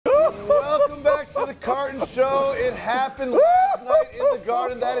the Carton Show. It happened last night in the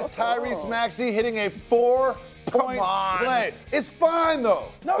Garden. That is Tyrese Maxey hitting a 4-point play. It's fine, though.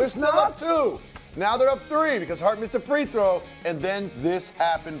 No, they're it's still not. up 2. Now they're up 3 because Hart missed a free throw, and then this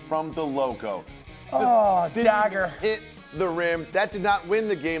happened from the logo. Dagger. Hit the rim. That did not win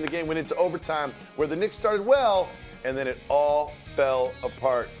the game. The game went into overtime, where the Knicks started well, and then it all fell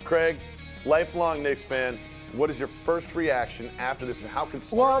apart. Craig, lifelong Knicks fan, what is your first reaction after this, and how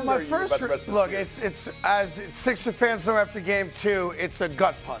concerned are you about the rest of the series? It's as Sixer fans know after game 2, it's a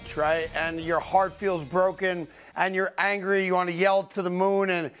gut punch, right? And your heart feels broken, and you're angry. You want to yell to the moon,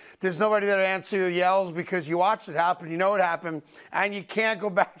 and there's nobody there to answer your yells because you watched it happen, you know it happened, and you can't go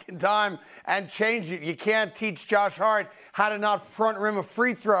back in time and change it. You can't teach Josh Hart how to not front rim a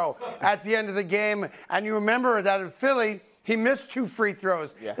free throw at the end of the game. And you remember that in Philly, he missed 2 free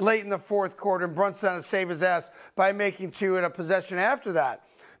throws late in the fourth quarter, and Brunson had to save his ass by making 2 in a possession after that.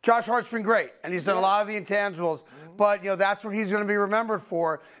 Josh Hart's been great, and he's done a lot of the intangibles, but that's what he's going to be remembered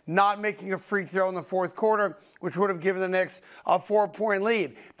for, not making a free throw in the fourth quarter, which would have given the Knicks a 4-point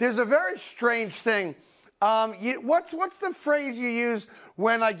lead. There's a very strange thing. What's the phrase you use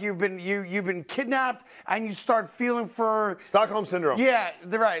when you've been kidnapped and you start feeling for Stockholm syndrome? Yeah,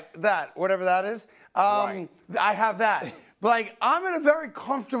 whatever that is. I have that. I'm in a very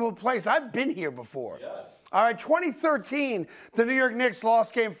comfortable place. I've been here before. Yes. All right, 2013, the New York Knicks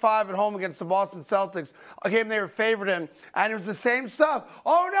lost Game 5 at home against the Boston Celtics, a game they were favored in, and it was the same stuff.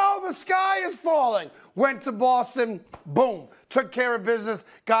 Oh, no, the sky is falling. Went to Boston, boom, took care of business,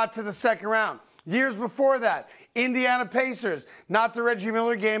 got to the second round. Years before that, Indiana Pacers, not the Reggie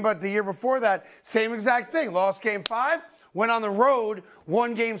Miller game, but the year before that, same exact thing. Lost Game 5, went on the road,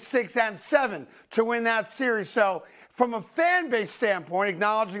 won Game 6 and 7 to win that series. So from a fan base standpoint,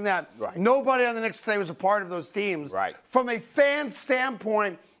 acknowledging that nobody on the Knicks today was a part of those teams, from a fan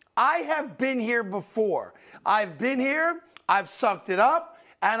standpoint, I have been here before. I've been here, I've sucked it up,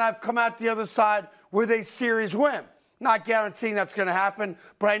 and I've come out the other side with a series win. Not guaranteeing that's going to happen,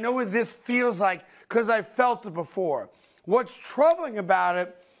 but I know what this feels like because I felt it before. What's troubling about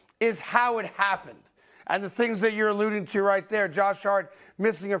it is how it happened and the things that you're alluding to right there. Josh Hart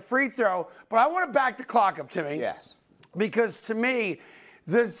missing a free throw. But I want to back the clock up, Timmy. Yes. Because to me,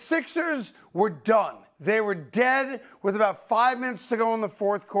 the Sixers were done. They were dead with about 5 minutes to go in the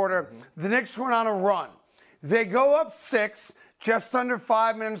fourth quarter. The Knicks went on a run. They go up 6, just under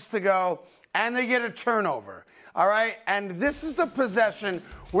 5 minutes to go, and they get a turnover. All right? And this is the possession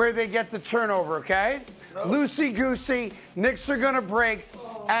where they get the turnover, okay? Loosey-goosey, Knicks are going to break,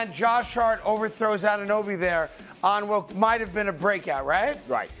 and Josh Hart overthrows Anunoby there on what might have been a breakout, right?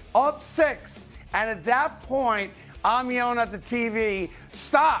 Right. Up 6. And at that point, I'm yelling at the TV,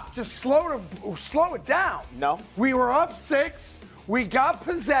 stop, just slow it down. No. We were up 6. We got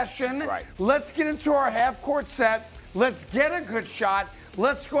possession. Right. Let's get into our half-court set. Let's get a good shot.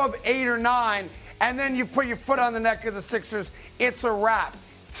 Let's go up 8 or 9. And then you put your foot on the neck of the Sixers. It's a wrap.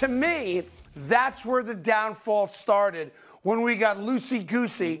 To me, that's where the downfall started, when we got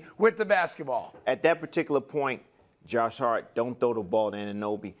loosey-goosey with the basketball. At that particular point, Josh Hart, don't throw the ball to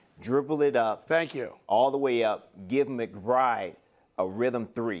Anunoby. Dribble it up. Thank you. All the way up. Give McBride a rhythm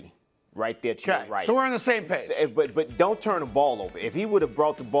 3 right there to your right. So we're on the same page. But don't turn the ball over. If he would have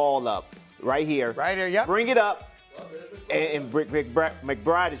brought the ball up right here. Right here, yep. Bring it up. And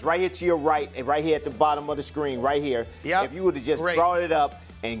McBride is right here to your right, and right here at the bottom of the screen, right here. Yep. If you would have just brought it up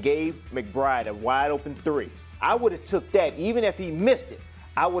and gave McBride a wide open 3, I would have took that. Even if he missed it,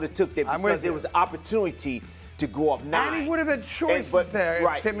 I would have took that because there was opportunity to go up 9. And he would have had choices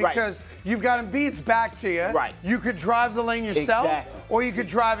there, Tim, because you've got Embiid's back to you. Right. You could drive the lane yourself, or you could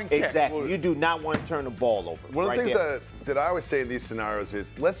drive and kick. Exactly. You do not want to turn the ball over. One of the things that I always say in these scenarios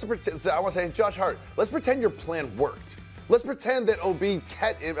is, let's pretend. I want to say, Josh Hart, let's pretend your plan worked. Let's pretend that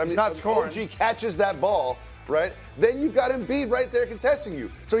OG catches that ball, right? Then you've got Embiid right there contesting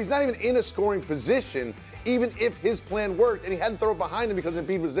you. So he's not even in a scoring position, even if his plan worked and he hadn't thrown it behind him because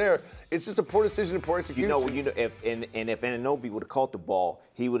Embiid was there. It's just a poor decision and poor execution. If Anunoby would have caught the ball,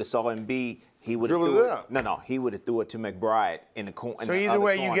 he would have saw Embiid. He would have he would have threw it to McBride in the corner. So either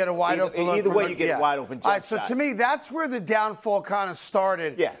way, you get a wide open look. Either way, you get a wide open jump All right, so shot. to me, that's where the downfall kind of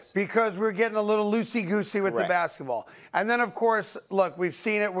started. Yes. Because we're getting a little loosey-goosey with the basketball. And then, of course, look, we've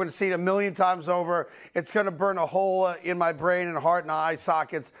seen it. We're going to see it a million times over. It's going to burn a hole in my brain and heart and eye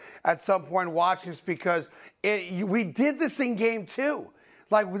sockets at some point watching this, because we did this in Game 2.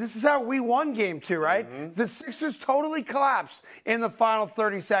 This is how we won Game 2, right? Mm-hmm. The Sixers totally collapsed in the final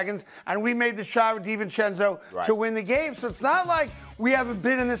 30 seconds, and we made the shot with DiVincenzo to win the game. So it's not like we haven't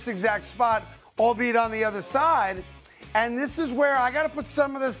been in this exact spot, albeit on the other side. And this is where I got to put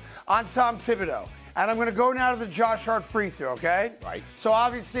some of this on Tom Thibodeau. And I'm going to go now to the Josh Hart free throw, okay? Right. So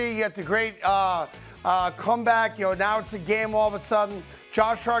obviously you get the great comeback. Now it's a game all of a sudden.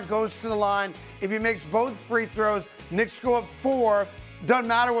 Josh Hart goes to the line. If he makes both free throws, Knicks go up 4. Doesn't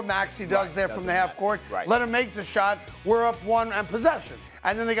matter what Maxey does there from the half court. Right. Let him make the shot. We're up 1 and possession.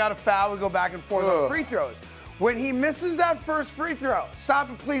 And then they got a foul. We go back and forth on free throws. When he misses that first free throw,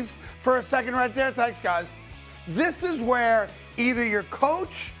 stop it please for a second right there. Thanks, guys. This is where either your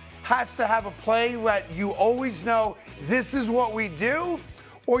coach has to have a play that you always know this is what we do,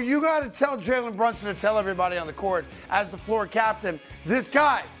 or you got to tell Jalen Brunson to tell everybody on the court as the floor captain,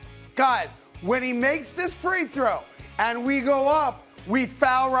 guys, when he makes this free throw and we go up, we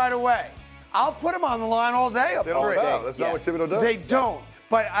foul right away. I'll put him on the line all day. They don't foul. That's not what Thibodeau does. They don't.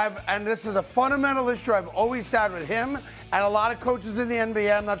 But and this is a fundamental issue I've always had with him and a lot of coaches in the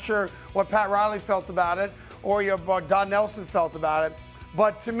NBA. I'm not sure what Pat Riley felt about it or Don Nelson felt about it.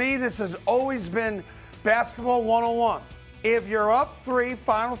 But to me, this has always been basketball 101. If you're up 3,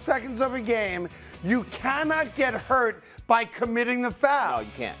 final seconds of a game, you cannot get hurt by committing the foul. No,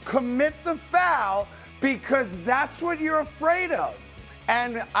 you can't. Commit the foul because that's what you're afraid of.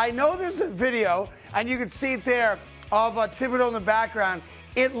 And I know there's a video, and you can see it there, of Thibodeau in the background.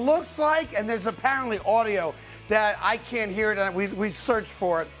 It looks like, and there's apparently audio that I can't hear it, and we searched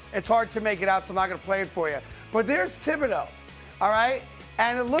for it. It's hard to make it out, so I'm not going to play it for you. But there's Thibodeau, all right?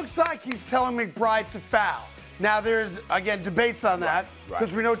 And it looks like he's telling McBride to foul. Now, there's, again, debates on that,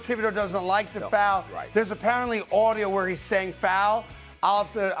 because we know Thibodeau doesn't like the foul. Right. There's apparently audio where he's saying foul.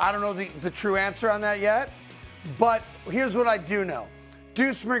 I don't know the true answer on that yet. But here's what I do know.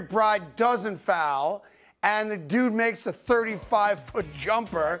 Deuce McBride doesn't foul, and the dude makes a 35-foot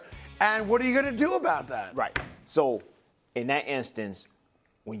jumper. And what are you going to do about that? Right. So, in that instance,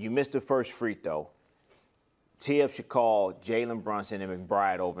 when you miss the first free throw, Tibbs should call Jalen Brunson and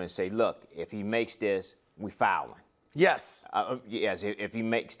McBride over and say, look, if he makes this, we fouling. Yes. Yes, if he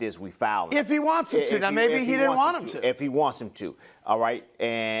makes this, we fouling. If he wants him to. Now, maybe he didn't want him to. If he wants him to, all right?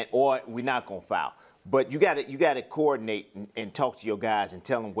 Or we're not going to foul. But you got to coordinate and talk to your guys and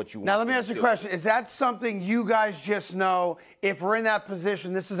tell them what you want. Now, let me ask you a question. Is that something you guys just know, if we're in that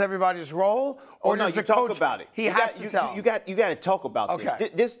position, this is everybody's role? Or no, does you the talk coach, about it. He has to tell. You got to talk about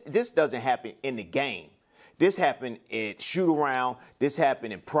this. This doesn't happen in the game. This happened at shoot around. This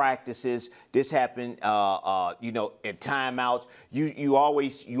happened in practices. This happened, at timeouts. You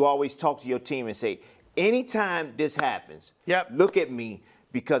always talk to your team and say, anytime this happens, look at me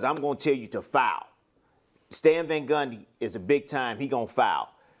because I'm going to tell you to foul. Stan Van Gundy is a big time. He going to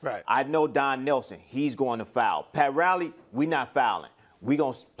foul. Right. I know Don Nelson. He's going to foul. Pat Riley, we not fouling. We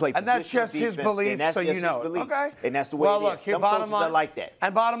going to play position And that's just defense, his belief, so you know it. Okay. And that's the way it is. Some coaches are like that.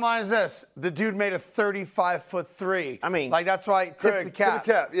 And bottom line is this. The dude made a 35-foot three. I mean. Like, that's why tip the cap.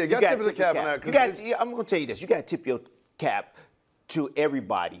 Yeah, you got to tip the cap on that. I'm going to tell you this. You got to tip your cap to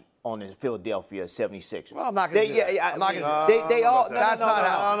everybody on the Philadelphia 76ers. Well, I'm not going to do that. I'm not going to do that. They all. That's not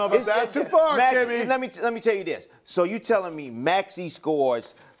how. No, but that's too far, Timmy. Let me tell you this. So you telling me Maxey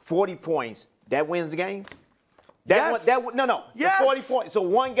scores 40 points, that wins the game? Yes. No. Yes. 40 points. So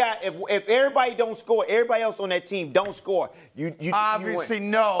one guy, if everybody don't score, everybody else on that team don't score, you obviously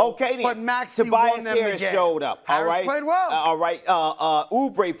win. no. Okay, then. But Maxey Tobias won them Harris the game. showed up. Harris all right. Played well. All right.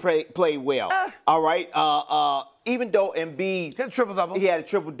 Oubre played well. All right. Even though Embiid he had a triple-double. He had a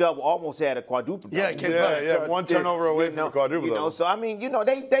triple-double, almost had a quadruple-double. Yeah, one turnover away from a quadruple-double. So, I mean,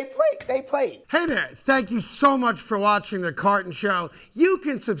 they played. Hey there, thank you so much for watching The Carton Show. You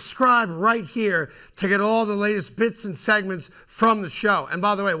can subscribe right here to get all the latest bits and segments from the show. And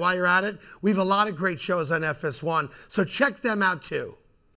by the way, while you're at it, we have a lot of great shows on FS1, so check them out too.